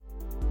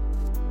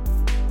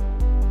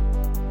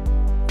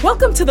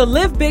Welcome to the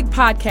Live Big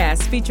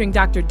podcast featuring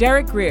Dr.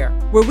 Derek Grier,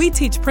 where we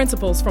teach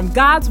principles from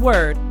God's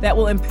Word that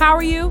will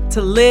empower you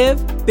to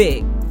live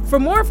big. For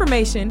more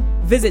information,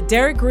 visit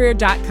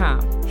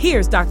derekgrier.com.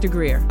 Here's Dr.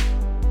 Grier.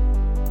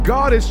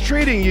 God is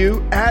treating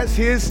you as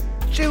his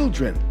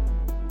children.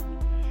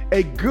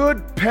 A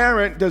good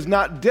parent does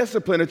not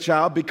discipline a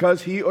child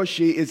because he or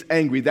she is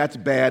angry. That's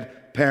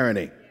bad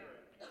parenting.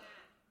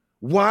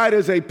 Why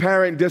does a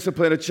parent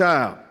discipline a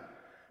child?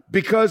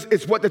 Because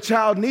it's what the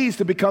child needs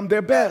to become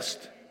their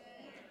best.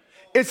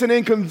 It's an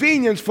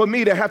inconvenience for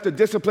me to have to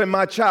discipline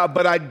my child,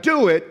 but I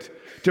do it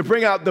to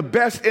bring out the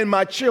best in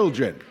my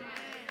children.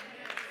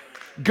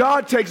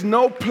 God takes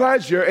no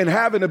pleasure in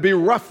having to be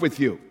rough with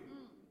you,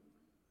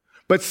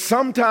 but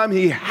sometimes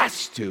he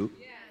has to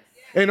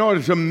in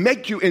order to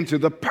make you into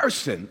the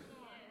person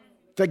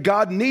that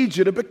God needs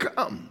you to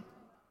become.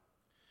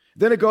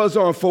 Then it goes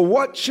on, for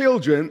what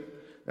children,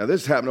 now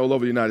this happened all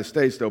over the United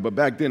States though, but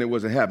back then it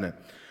wasn't happening.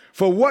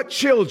 For what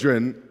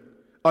children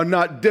are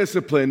not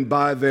disciplined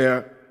by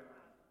their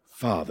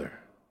father?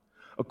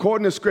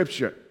 According to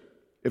Scripture,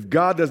 if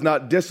God does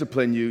not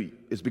discipline you,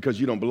 it's because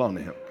you don't belong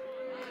to him.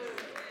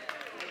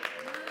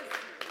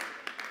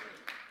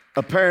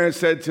 A parent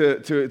said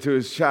to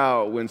his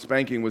child when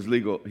spanking was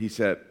legal, he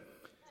said,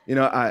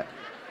 I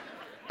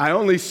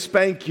only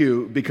spank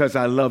you because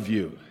I love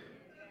you.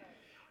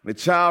 The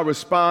child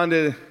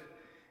responded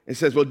and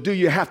says, well, do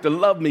you have to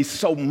love me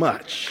so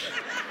much?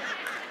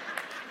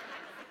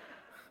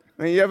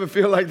 You ever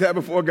feel like that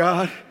before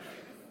God?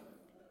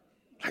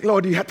 Like,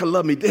 Lord, do you have to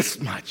love me this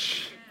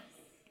much?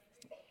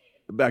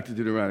 Back to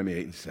Deuteronomy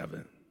 8 and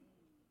 7.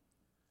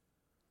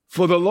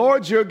 For the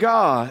Lord your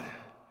God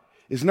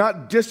is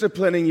not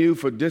disciplining you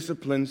for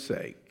discipline's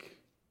sake.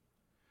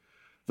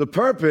 The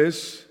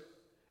purpose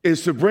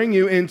is to bring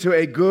you into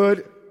a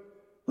good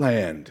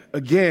land.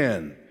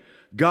 Again,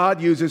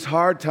 God uses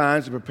hard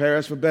times to prepare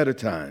us for better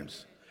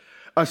times.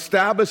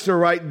 Establish the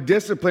right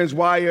disciplines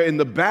while you're in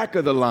the back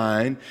of the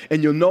line,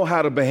 and you'll know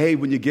how to behave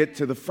when you get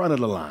to the front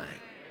of the line.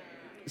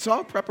 It's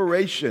all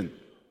preparation.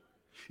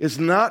 It's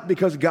not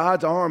because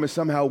God's arm is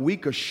somehow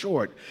weak or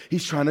short.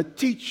 He's trying to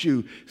teach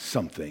you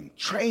something,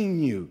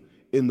 train you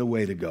in the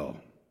way to go.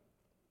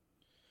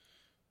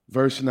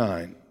 Verse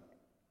 9.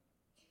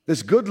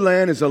 This good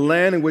land is a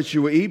land in which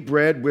you will eat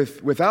bread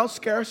without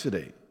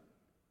scarcity,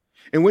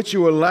 in which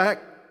you will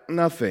lack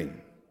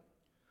nothing.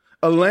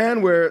 A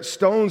land where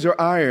stones are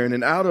iron,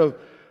 and out of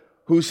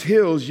whose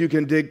hills you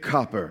can dig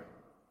copper.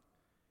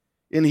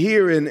 In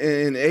here in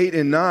 8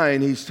 and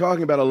 9, he's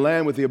talking about a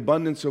land with the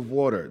abundance of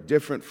water,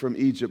 different from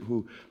Egypt,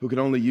 who could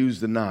only use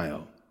the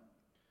Nile.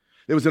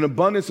 There was an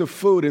abundance of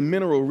food and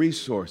mineral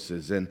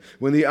resources, and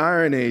when the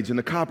Iron Age and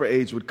the Copper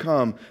Age would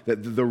come,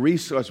 that the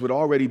resource would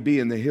already be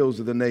in the hills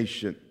of the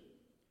nation.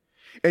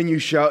 And you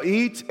shall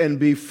eat and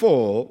be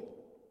full,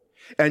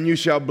 and you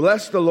shall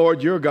bless the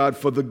Lord your God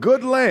for the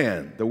good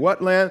land. The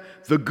what land?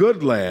 The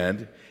good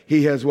land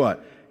he has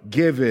what?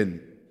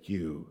 Given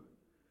you.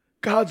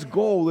 God's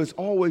goal is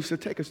always to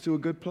take us to a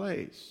good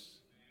place.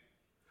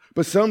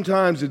 But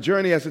sometimes the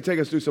journey has to take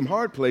us through some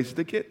hard places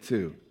to get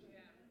to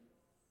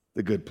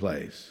the good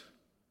place.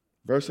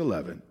 Verse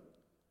 11.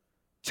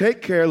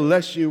 Take care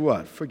lest you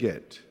what?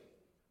 Forget.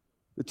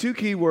 The two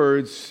key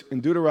words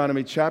in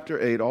Deuteronomy chapter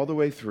 8 all the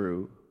way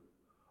through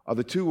are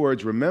the two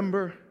words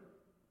remember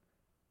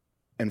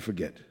and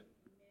forget.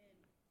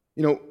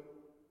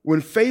 When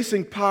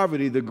facing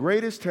poverty, the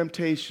greatest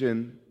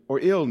temptation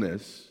or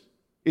illness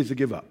is to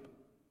give up.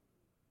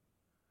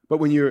 But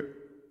when you're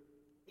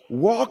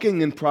walking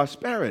in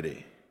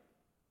prosperity,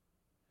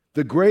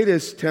 the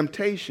greatest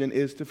temptation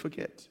is to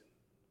forget.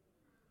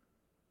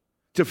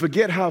 To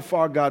forget how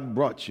far God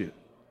brought you.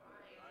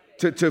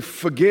 To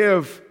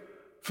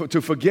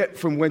forget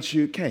from whence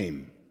you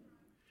came.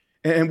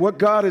 And what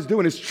God is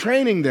doing is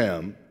training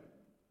them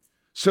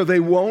so they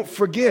won't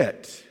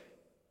forget.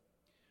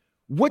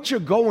 What you're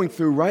going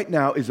through right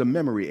now is a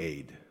memory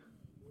aid.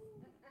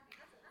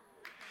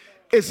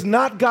 It's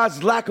not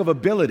God's lack of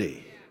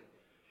ability.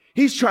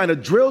 He's trying to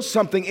drill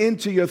something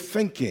into your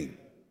thinking.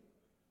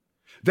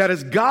 That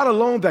it's God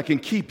alone that can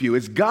keep you.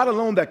 It's God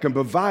alone that can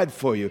provide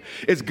for you.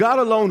 It's God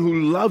alone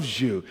who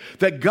loves you.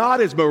 That God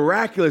is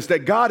miraculous. That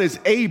God is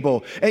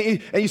able.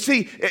 And you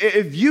see,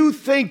 if you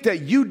think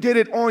that you did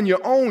it on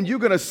your own, you're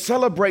going to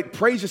celebrate,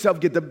 praise yourself,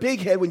 get the big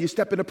head when you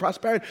step into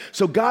prosperity.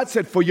 So God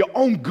said, for your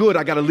own good,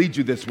 I got to lead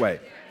you this way.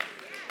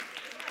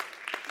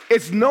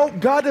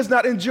 God does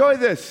not enjoy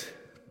this.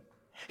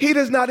 He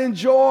does not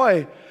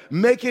enjoy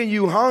making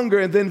you hunger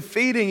and then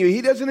feeding you.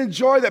 He doesn't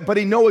enjoy that, but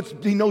he knows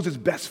it's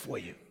best for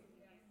you.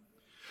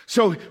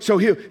 So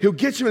he'll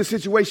get you in a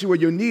situation where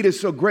your need is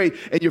so great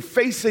and you're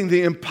facing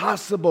the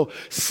impossible,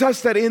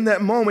 such that in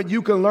that moment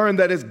you can learn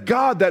that it's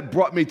God that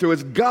brought me through.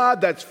 It's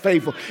God that's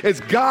faithful. It's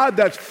God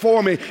that's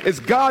for me. It's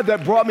God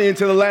that brought me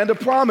into the land of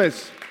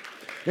promise.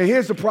 And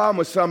here's the problem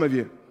with some of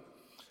you.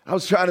 I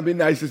was trying to be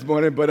nice this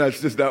morning, but it's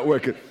just not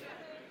working.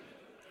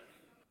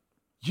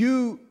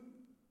 You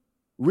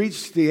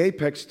reached the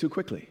apex too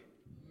quickly.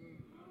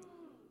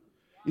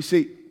 You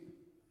see,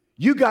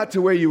 you got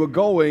to where you were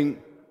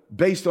going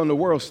based on the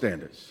world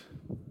standards.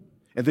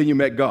 And then you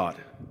met God.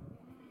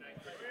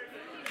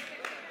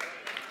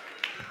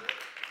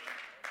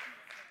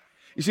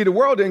 You see, the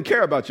world didn't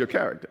care about your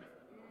character.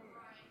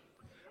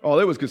 All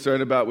it was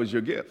concerned about was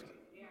your gift.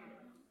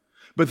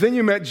 But then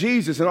you met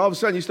Jesus, and all of a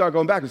sudden you start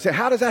going back and say,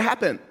 how does that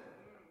happen?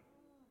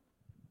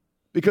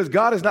 Because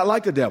God is not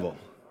like the devil.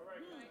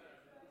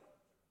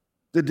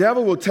 The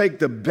devil will take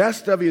the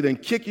best of you, then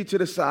kick you to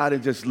the side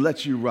and just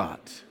let you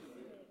rot.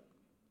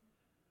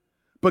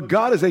 But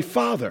God is a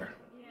father.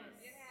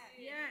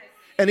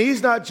 And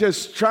he's not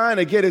just trying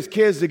to get his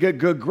kids to get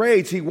good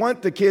grades. He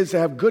wants the kids to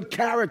have good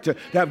character,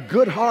 to have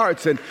good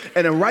hearts and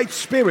a right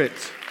spirit.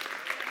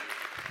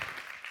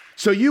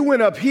 So you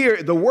went up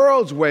here the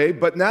world's way,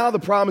 but now the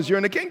problem is you're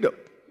in the kingdom.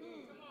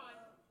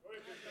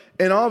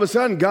 And all of a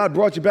sudden, God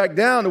brought you back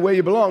down to where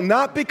you belong,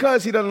 not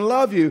because he doesn't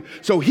love you,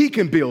 so he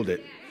can build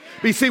it.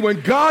 But you see,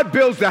 when God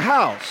builds the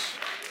house,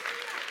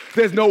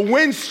 there's no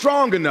wind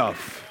strong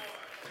enough.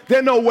 There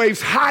are no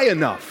waves high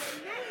enough.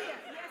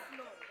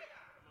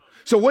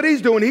 So what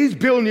he's doing, he's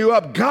building you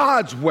up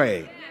God's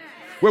way,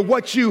 where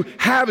what you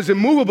have is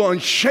immovable,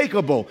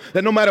 unshakable,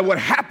 that no matter what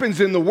happens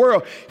in the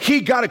world,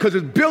 he got it because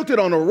it's built it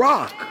on a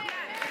rock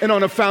and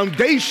on a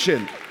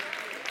foundation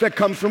that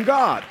comes from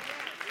God.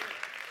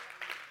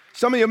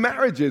 Some of your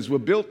marriages were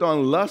built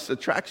on lust,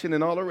 attraction,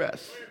 and all the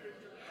rest.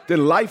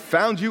 Then life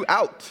found you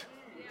out.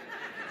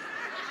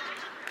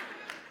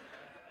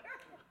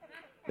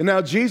 And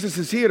now Jesus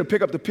is here to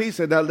pick up the piece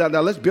and now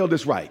let's build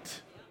this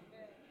right.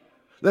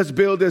 Let's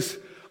build this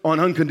on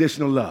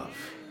unconditional love.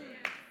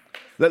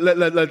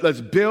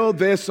 Let's build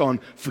this on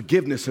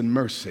forgiveness and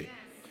mercy.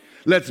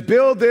 Let's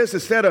build this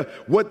instead of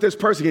what this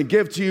person can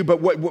give to you,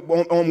 but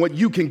on what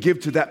you can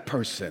give to that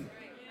person.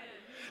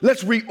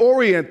 Let's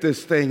reorient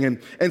this thing.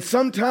 And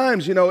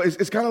sometimes, you know,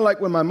 it's kind of like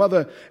when my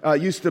mother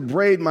used to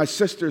braid my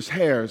sister's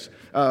heads.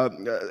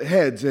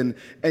 And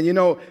you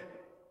know,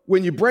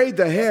 when you braid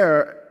the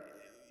hair,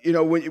 you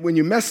know, when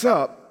you mess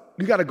up,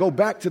 you got to go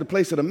back to the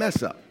place of the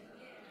mess up.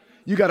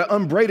 You got to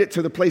unbraid it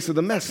to the place of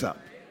the mess up.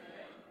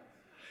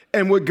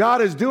 And what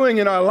God is doing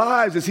in our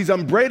lives is he's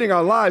unbraiding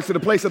our lives to the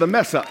place of the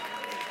mess up.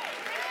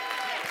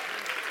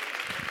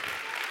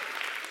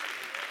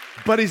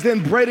 But he's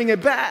then braiding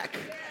it back.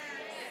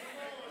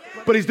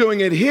 But he's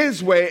doing it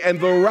his way and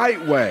the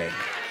right way.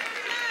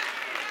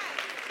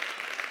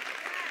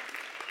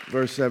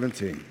 Verse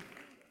 17.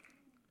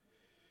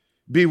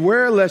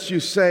 Beware lest you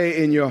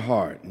say in your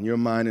heart, in your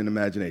mind and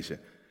imagination.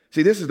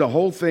 See, this is the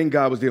whole thing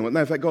God was dealing with.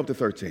 Matter of fact, go up to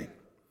 13.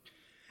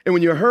 And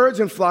when your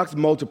herds and flocks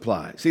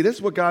multiply, see, this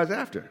is what God's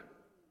after.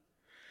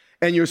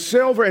 And your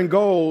silver and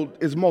gold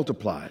is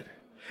multiplied.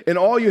 And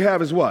all you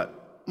have is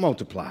what?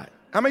 Multiplied.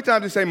 How many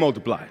times did he say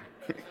multiplied?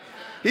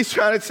 He's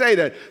trying to say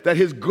that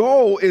his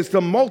goal is to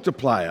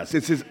multiply us.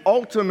 It's his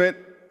ultimate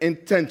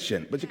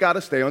intention. But you got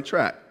to stay on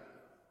track.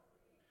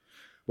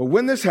 But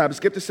when this happens,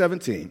 skip to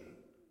 17.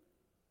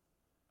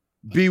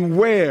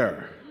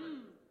 Beware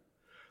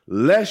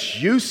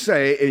lest you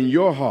say in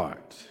your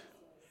heart,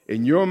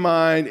 in your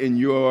mind, in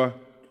your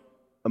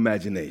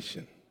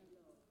imagination,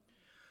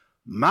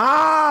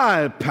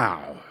 my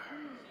power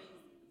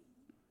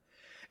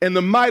and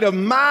the might of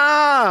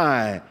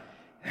my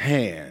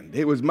hand.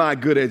 It was my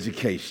good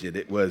education.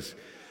 It was,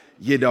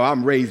 you know,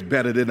 I'm raised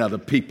better than other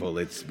people.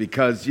 It's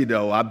because, you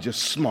know, I'm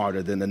just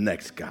smarter than the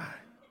next guy.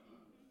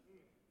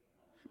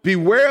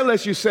 Beware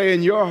lest you say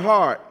in your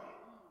heart,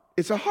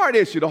 it's a heart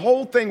issue. The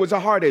whole thing was a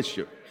heart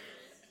issue.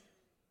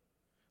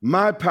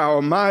 My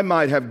power, my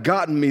might have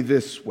gotten me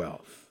this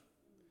wealth.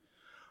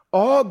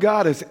 All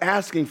God is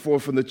asking for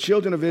from the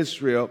children of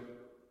Israel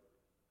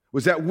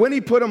was that when he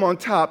put them on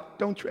top,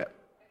 don't trip.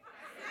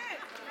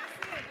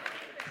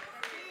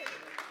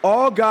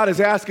 All God is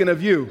asking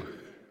of you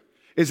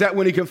is that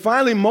when he can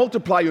finally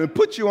multiply you and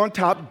put you on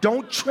top,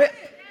 don't trip.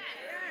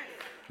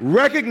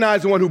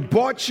 Recognize the one who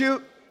bought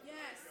you,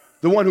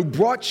 the one who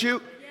brought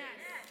you,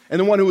 and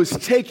the one who is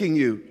taking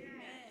you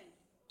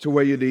to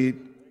where you need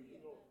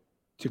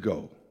to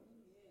go.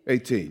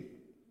 18.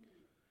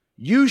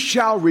 You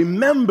shall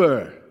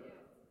remember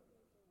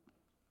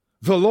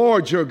the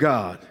Lord your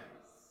God.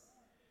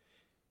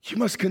 You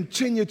must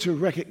continue to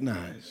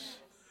recognize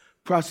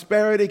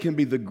prosperity can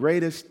be the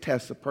greatest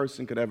test a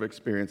person could ever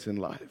experience in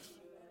life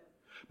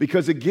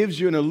because it gives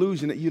you an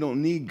illusion that you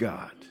don't need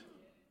God.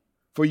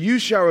 For you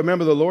shall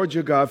remember the Lord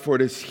your God, for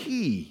it is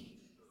he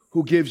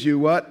who gives you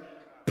what?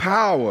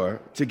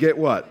 Power to get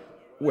what?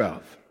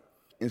 Wealth.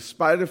 In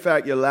spite of the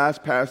fact your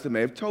last pastor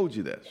may have told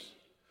you this.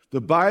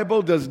 The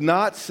Bible does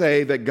not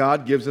say that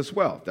God gives us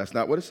wealth. That's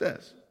not what it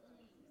says.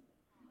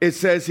 It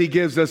says he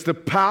gives us the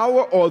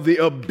power or the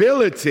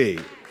ability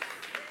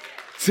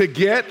to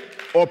get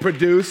or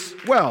produce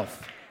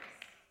wealth.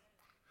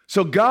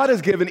 So God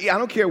has given, I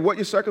don't care what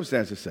your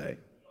circumstances say,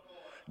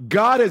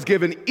 God has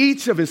given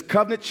each of his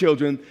covenant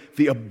children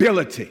the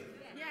ability.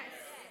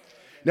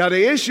 Now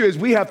the issue is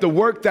we have to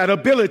work that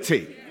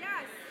ability.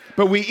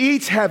 But we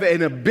each have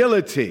an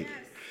ability,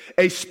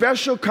 a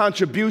special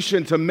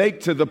contribution to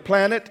make to the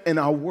planet and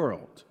our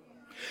world.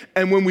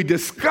 And when we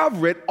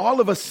discover it, all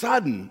of a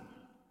sudden,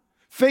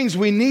 things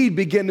we need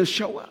begin to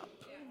show up.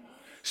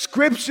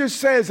 Scripture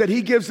says that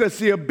he gives us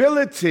the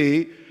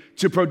ability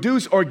to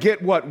produce or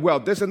get what?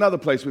 Wealth. There's another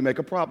place we make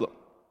a problem.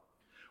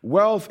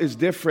 Wealth is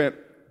different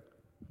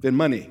than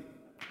money.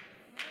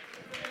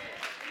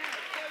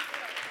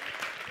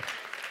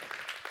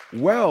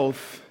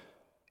 Wealth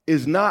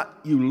is not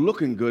you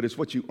looking good, it's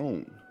what you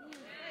own.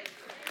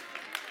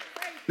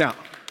 Now,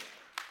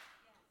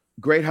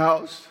 great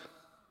house,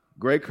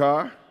 great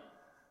car,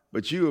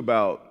 but you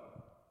about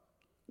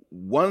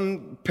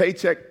one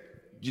paycheck,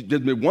 and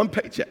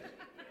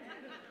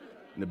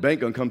the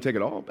bank gonna come take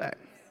it all back.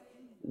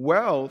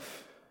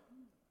 Wealth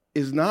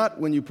is not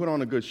when you put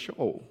on a good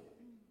show.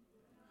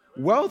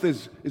 Wealth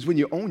is when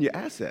you own your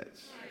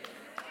assets.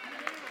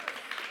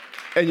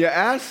 And your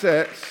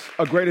assets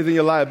are greater than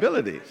your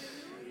liabilities.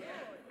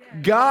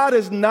 God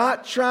is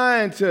not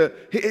trying to,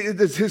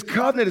 his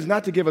covenant is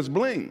not to give us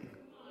bling.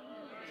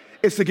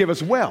 It's to give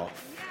us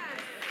wealth.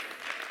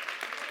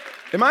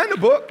 Am I in the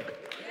book?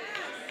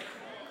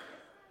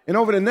 And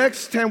over the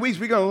next 10 weeks,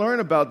 we're going to learn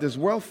about this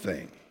wealth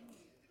thing.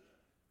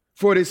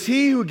 For it is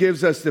he who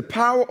gives us the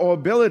power or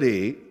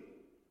ability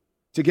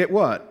to get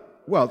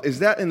what? Wealth. Is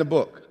that in the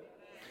book?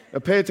 Now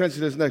pay attention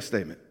to this next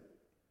statement.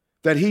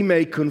 That he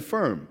may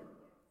confirm,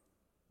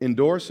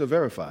 endorse, or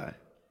verify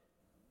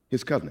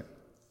his covenant.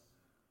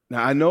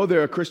 Now, I know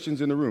there are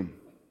Christians in the room,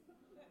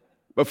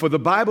 but for the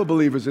Bible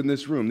believers in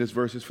this room, this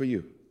verse is for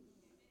you.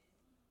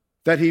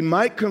 That he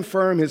might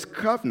confirm his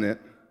covenant.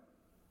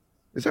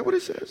 Is that what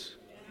it says?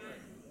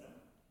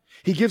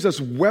 He gives us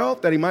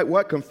wealth that he might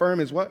what? Confirm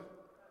his what?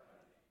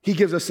 He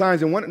gives us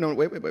signs and wonders. No,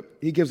 wait.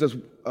 He gives us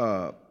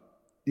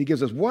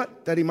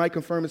what? That he might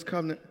confirm his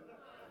covenant.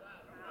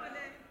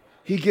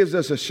 He gives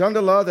us a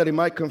shandala that he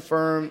might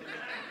confirm.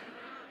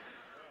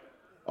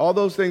 All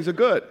those things are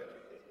good.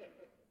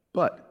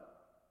 But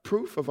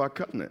proof of our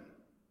covenant,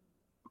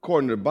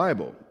 according to the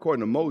Bible, according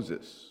to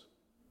Moses,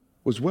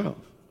 was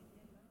wealth.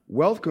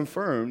 Wealth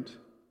confirmed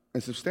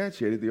and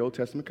substantiated the Old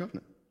Testament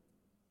covenant.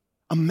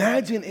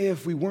 Imagine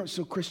if we weren't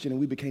so Christian and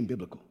we became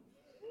biblical.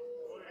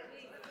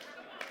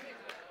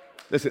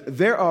 Listen,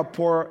 there are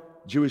poor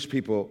Jewish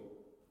people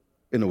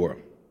in the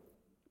world.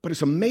 But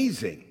it's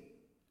amazing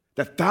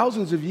that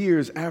thousands of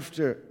years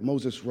after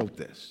Moses wrote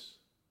this,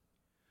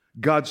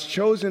 God's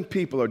chosen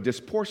people are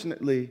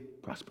disproportionately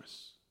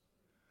prosperous.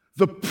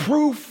 The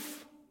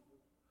proof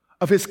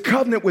of his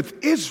covenant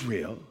with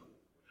Israel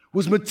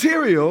was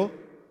material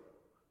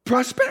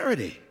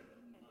prosperity.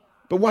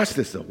 But watch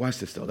this though.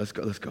 Let's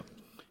go.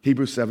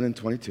 Hebrews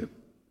 7:22.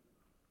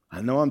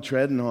 I know I'm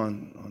treading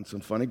on some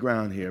funny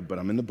ground here, but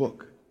I'm in the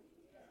book.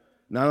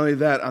 Not only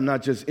that, I'm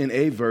not just in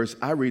a verse,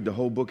 I read the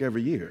whole book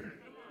every year.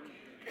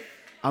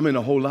 I'm in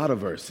a whole lot of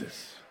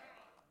verses.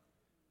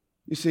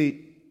 You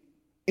see,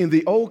 in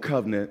the old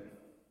covenant,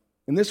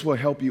 and this will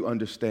help you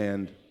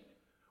understand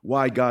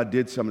why God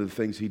did some of the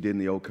things he did in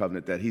the old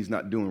covenant that he's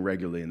not doing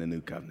regularly in the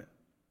new covenant.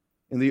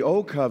 In the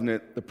old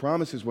covenant, the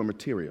promises were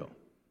material.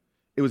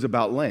 It was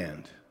about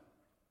land,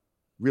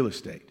 real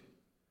estate.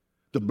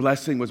 The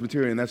blessing was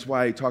material, and that's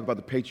why he talked about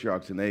the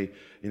patriarchs, and they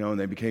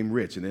became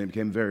rich, and they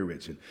became very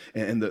rich.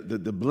 And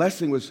the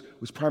blessing was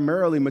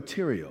primarily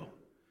material.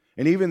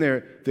 And even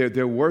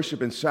their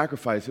worship and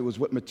sacrifice, it was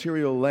what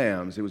material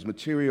lambs, it was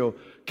material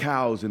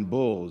cows and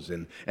bulls,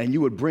 and you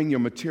would bring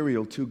your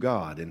material to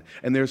God.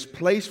 And there's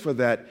place for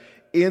that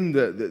in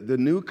the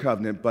new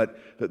covenant, but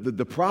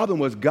the problem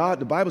was God,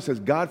 the Bible says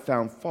God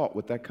found fault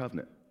with that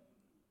covenant.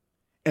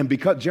 And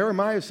because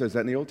Jeremiah says that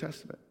in the Old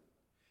Testament.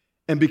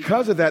 And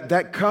because of that,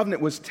 that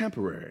covenant was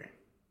temporary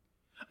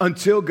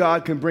until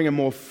God can bring a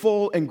more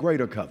full and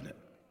greater covenant.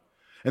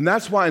 And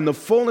that's why in the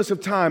fullness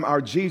of time,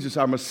 our Jesus,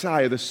 our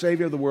Messiah, the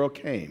Savior of the world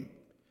came.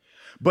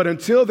 But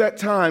until that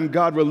time,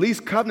 God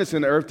released covenants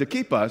in the earth to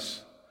keep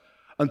us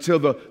until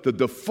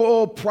the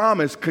full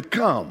promise could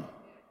come.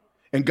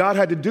 And God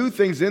had to do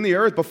things in the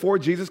earth before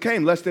Jesus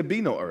came, lest there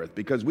be no earth,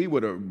 because we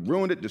would have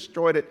ruined it,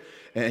 destroyed it,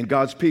 and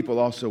God's people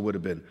also would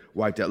have been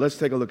wiped out. Let's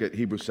take a look at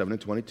Hebrews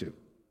 7:22.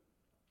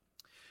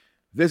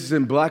 This is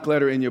in black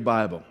letter in your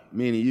Bible,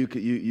 meaning you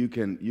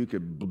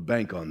could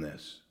bank on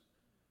this.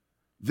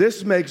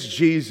 This makes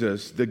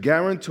Jesus the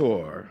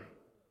guarantor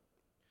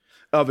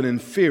of an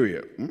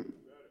inferior,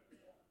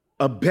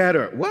 a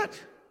better,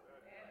 what?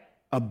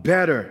 A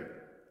better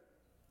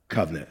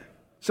covenant.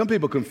 Some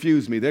people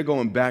confuse me. They're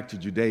going back to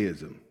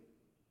Judaism,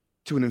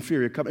 to an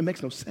inferior covenant. It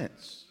makes no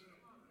sense.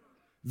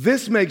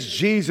 This makes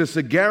Jesus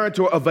the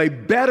guarantor of a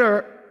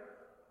better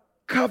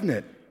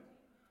covenant.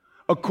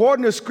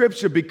 According to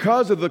Scripture,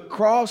 because of the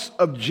cross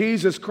of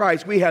Jesus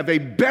Christ, we have a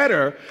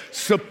better,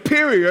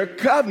 superior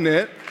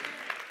covenant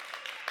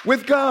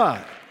with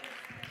God.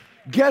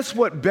 Guess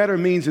what better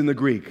means in the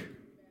Greek?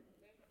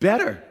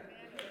 Better.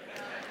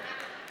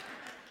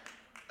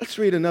 Let's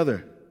read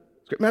another.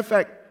 Matter of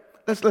fact,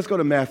 let's go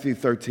to Matthew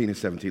 13 and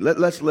 17.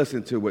 Let's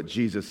listen to what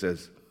Jesus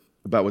says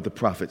about what the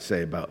prophets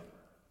say about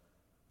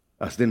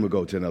us. Then we'll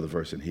go to another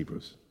verse in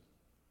Hebrews,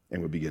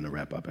 and we'll begin to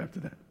wrap up after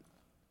that.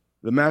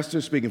 The Master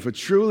is speaking, for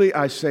truly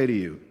I say to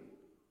you,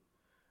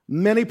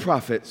 many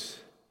prophets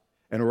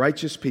and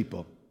righteous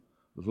people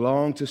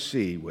long to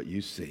see what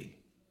you see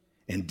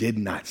and did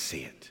not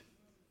see it.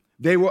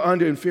 They were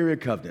under inferior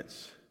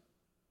covenants.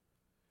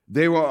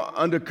 They were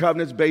under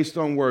covenants based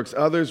on works.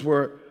 Others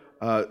were,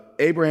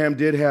 Abraham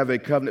did have a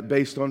covenant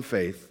based on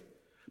faith,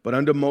 but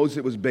under Moses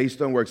it was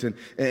based on works.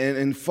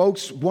 And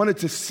folks wanted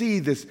to see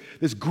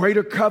this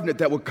greater covenant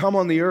that would come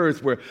on the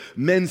earth where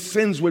men's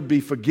sins would be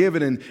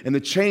forgiven and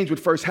the change would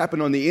first happen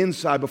on the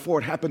inside before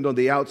it happened on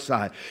the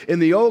outside. In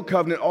the old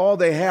covenant, all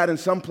they had in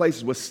some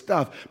places was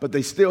stuff, but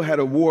they still had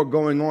a war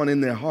going on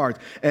in their hearts.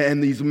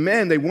 And these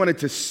men, they wanted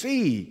to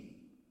see.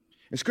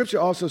 And Scripture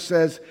also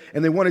says,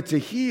 and they wanted to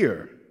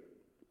hear,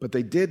 but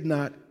they did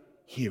not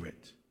hear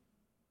it.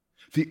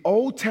 The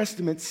Old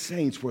Testament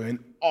saints were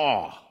in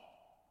awe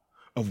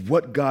of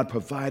what God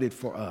provided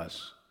for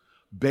us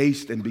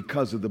based and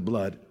because of the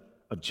blood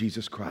of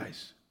Jesus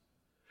Christ.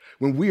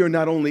 When we are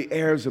not only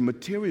heirs of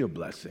material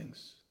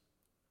blessings,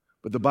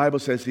 but the Bible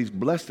says He's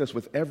blessed us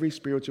with every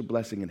spiritual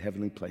blessing in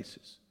heavenly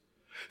places,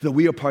 that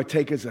we are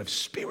partakers of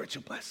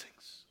spiritual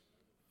blessings.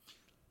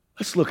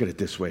 Let's look at it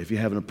this way if you're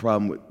having a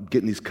problem with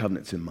getting these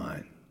covenants in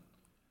mind.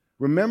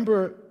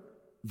 Remember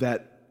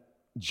that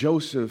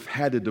Joseph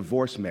had to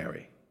divorce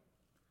Mary,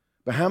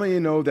 but how many of you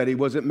know that he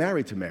wasn't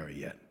married to Mary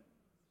yet?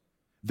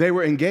 They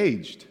were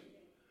engaged,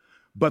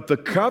 but the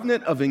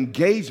covenant of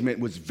engagement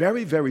was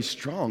very, very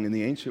strong in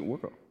the ancient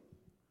world.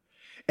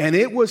 And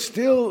it was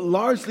still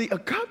largely a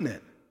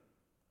covenant.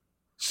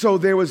 So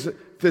there was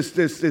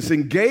this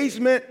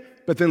engagement,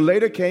 but then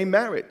later came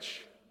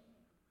marriage.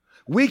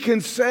 We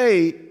can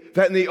say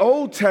that in the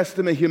Old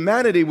Testament,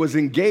 humanity was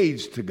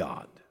engaged to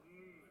God.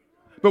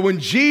 But when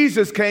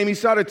Jesus came, He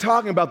started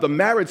talking about the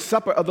marriage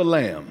supper of the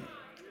Lamb.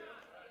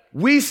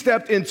 We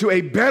stepped into a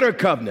better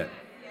covenant.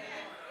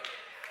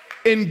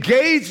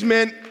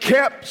 Engagement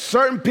kept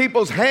certain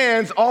people's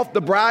hands off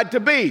the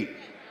bride-to-be.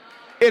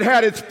 It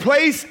had its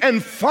place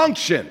and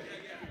function.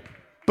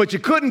 But you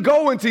couldn't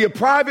go into your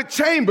private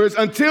chambers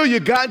until you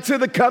got into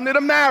the covenant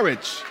of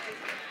marriage.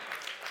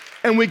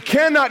 And we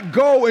cannot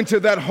go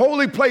into that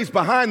holy place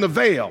behind the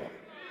veil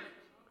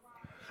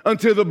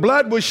until the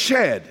blood was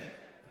shed.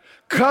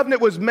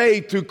 Covenant was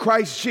made through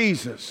Christ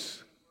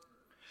Jesus.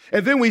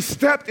 And then we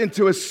stepped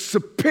into a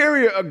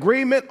superior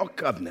agreement or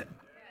covenant.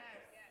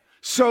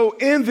 So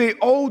in the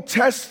Old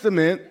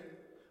Testament,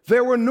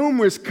 there were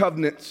numerous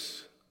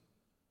covenants,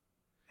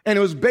 and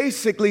it was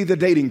basically the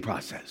dating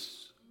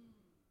process.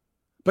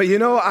 But you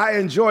know, I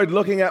enjoyed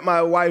looking at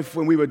my wife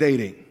when we were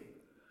dating.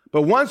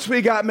 But once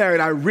we got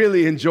married, I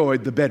really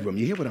enjoyed the bedroom.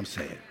 You hear what I'm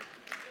saying?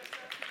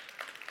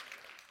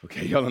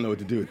 Okay, y'all don't know what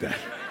to do with that.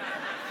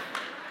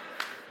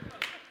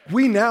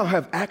 We now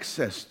have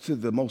access to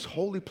the most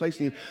holy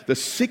place, the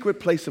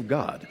secret place of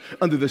God,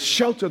 under the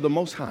shelter of the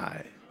Most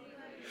High.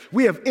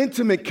 We have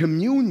intimate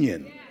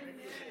communion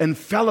and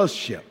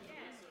fellowship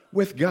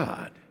with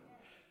God.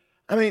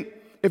 I mean,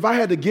 if I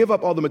had to give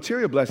up all the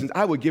material blessings,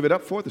 I would give it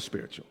up for the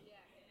spiritual.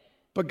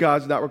 But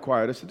God's not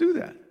required us to do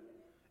that.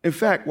 In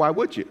fact, why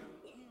would you?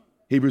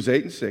 Hebrews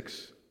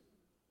 8:6.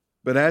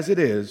 But as it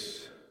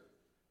is,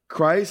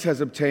 Christ has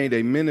obtained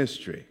a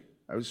ministry.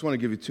 I just want to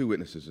give you two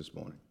witnesses this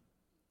morning.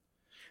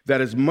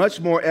 That is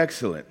much more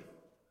excellent.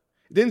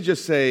 It didn't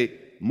just say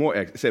more,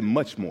 it said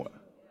much more.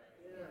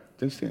 Do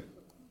you understand?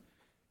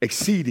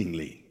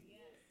 Exceedingly.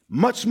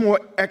 Much more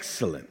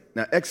excellent.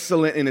 Now,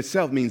 excellent in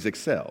itself means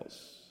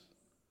excels.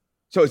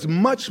 So it's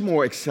much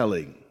more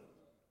excelling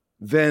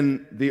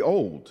than the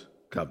old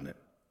covenant.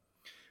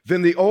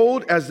 Then the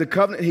old, as the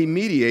covenant He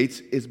mediates,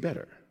 is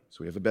better. So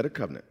we have a better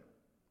covenant.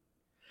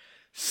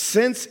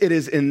 Since it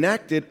is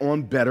enacted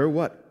on better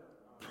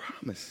what?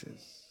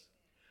 Promises.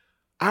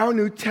 Our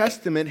New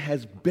Testament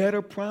has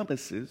better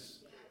promises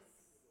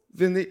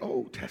than the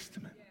Old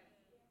Testament.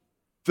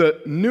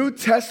 The New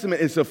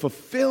Testament is a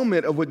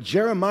fulfillment of what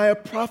Jeremiah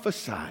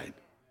prophesied,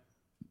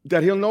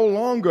 that he'll no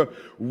longer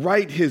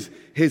write his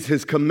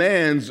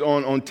commands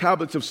on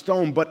tablets of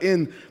stone, but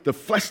in the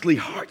fleshly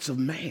hearts of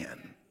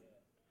man.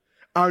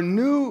 Our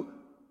new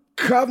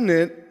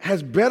covenant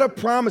has better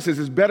promises.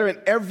 It's better in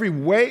every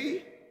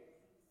way,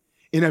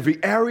 in every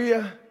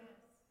area,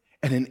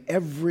 and in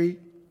every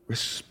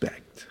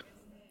respect.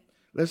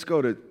 Let's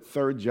go to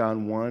 3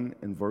 John 1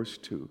 and verse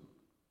 2.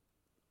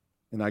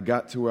 And I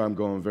got to where I'm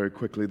going very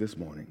quickly this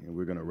morning, and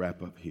we're going to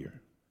wrap up here.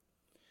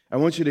 I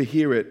want you to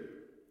hear it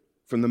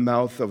from the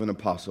mouth of an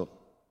apostle.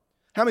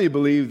 How many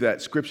believe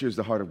that Scripture is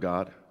the heart of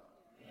God?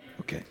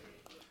 Okay.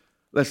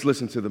 Let's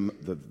listen to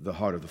the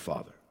heart of the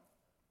Father.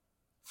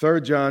 3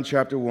 John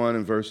chapter 1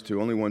 and verse 2,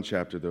 only one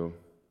chapter though.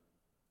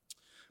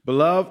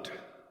 Beloved,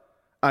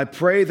 I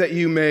pray that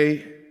you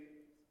may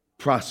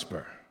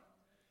prosper.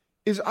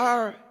 Is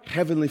our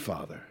Heavenly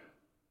Father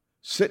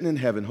sitting in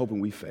heaven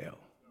hoping we fail?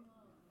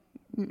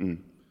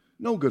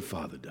 No good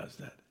father does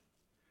that.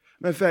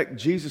 Matter of fact,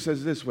 Jesus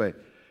says it this way,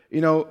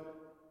 you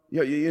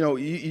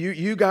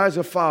guys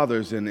are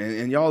fathers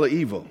and y'all are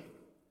evil.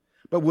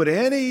 But would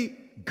any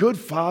good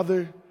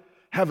father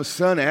have a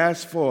son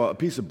ask for a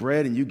piece of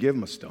bread and you give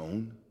him a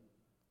stone?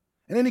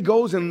 And then he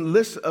goes and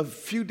lists a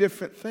few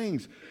different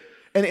things.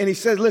 And he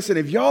says, listen,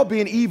 if y'all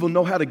being evil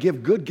know how to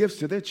give good gifts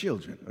to their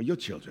children or your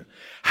children,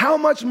 how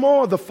much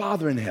more the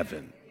Father in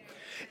heaven?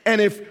 And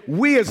if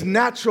we as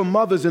natural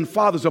mothers and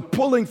fathers are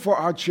pulling for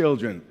our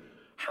children,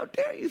 how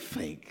dare you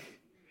think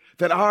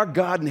that our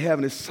God in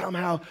heaven is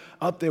somehow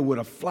up there with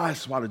a fly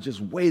swatter just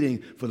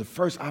waiting for the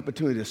first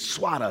opportunity to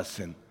swat us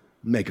and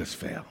make us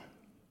fail?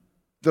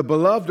 The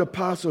beloved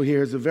apostle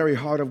here is the very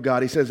heart of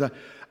God. He says,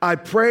 I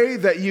pray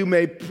that you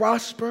may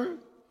prosper,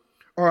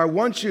 or I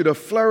want you to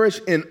flourish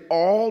in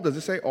all, does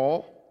it say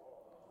all?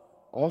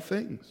 All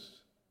things.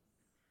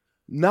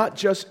 Not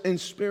just in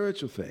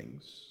spiritual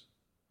things,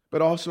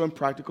 but also in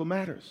practical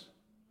matters.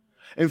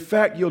 In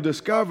fact, you'll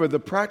discover the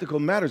practical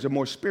matters are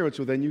more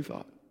spiritual than you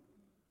thought.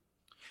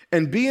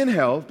 And be in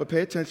health, but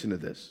pay attention to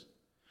this.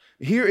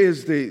 Here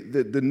is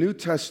the New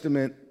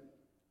Testament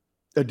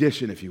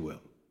addition, if you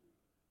will,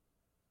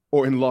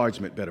 or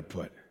enlargement, better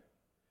put.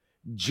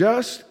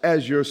 Just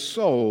as your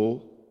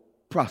soul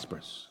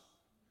prospers.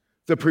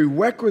 The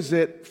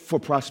prerequisite for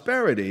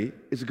prosperity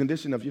is the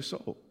condition of your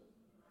soul,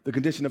 the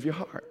condition of your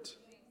heart.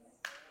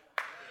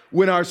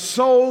 When our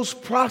souls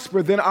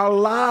prosper, then our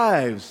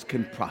lives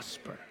can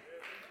prosper.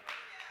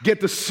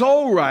 Get the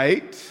soul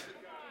right,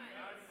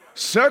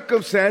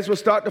 circumstance will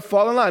start to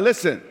fall in line.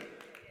 Listen,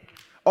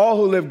 all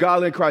who live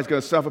godly in Christ are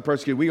going to suffer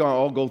persecution. We're going to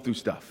all go through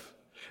stuff.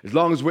 As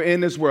long as we're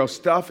in this world,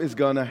 stuff is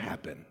going to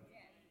happen.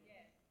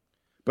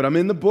 But I'm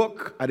in the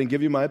book. I didn't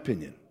give you my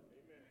opinion.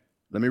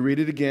 Let me read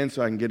it again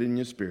so I can get it in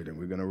your spirit, and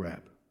we're going to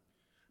wrap.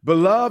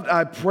 Beloved,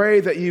 I pray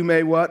that you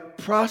may what?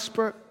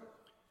 Prosper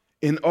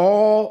in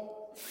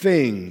all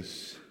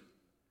things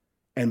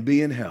and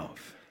be in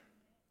health,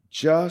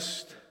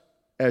 just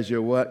as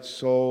your what?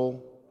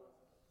 Soul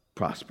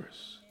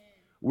prospers.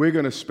 We're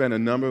going to spend a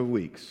number of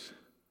weeks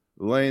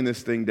laying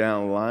this thing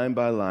down line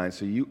by line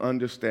so you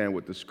understand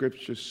what the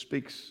Scripture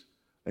speaks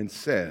and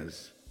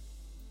says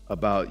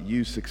about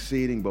you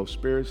succeeding both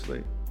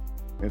spiritually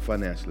and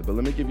financially. But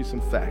let me give you some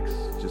facts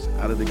just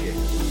out of the gate.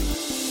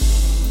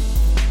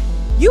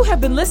 You have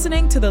been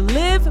listening to the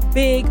Live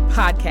Big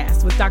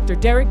podcast with Dr.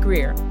 Derek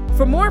Grier.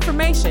 For more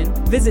information,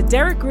 visit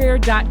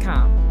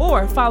derekgrier.com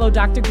or follow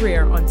Dr.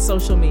 Grier on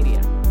social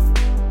media.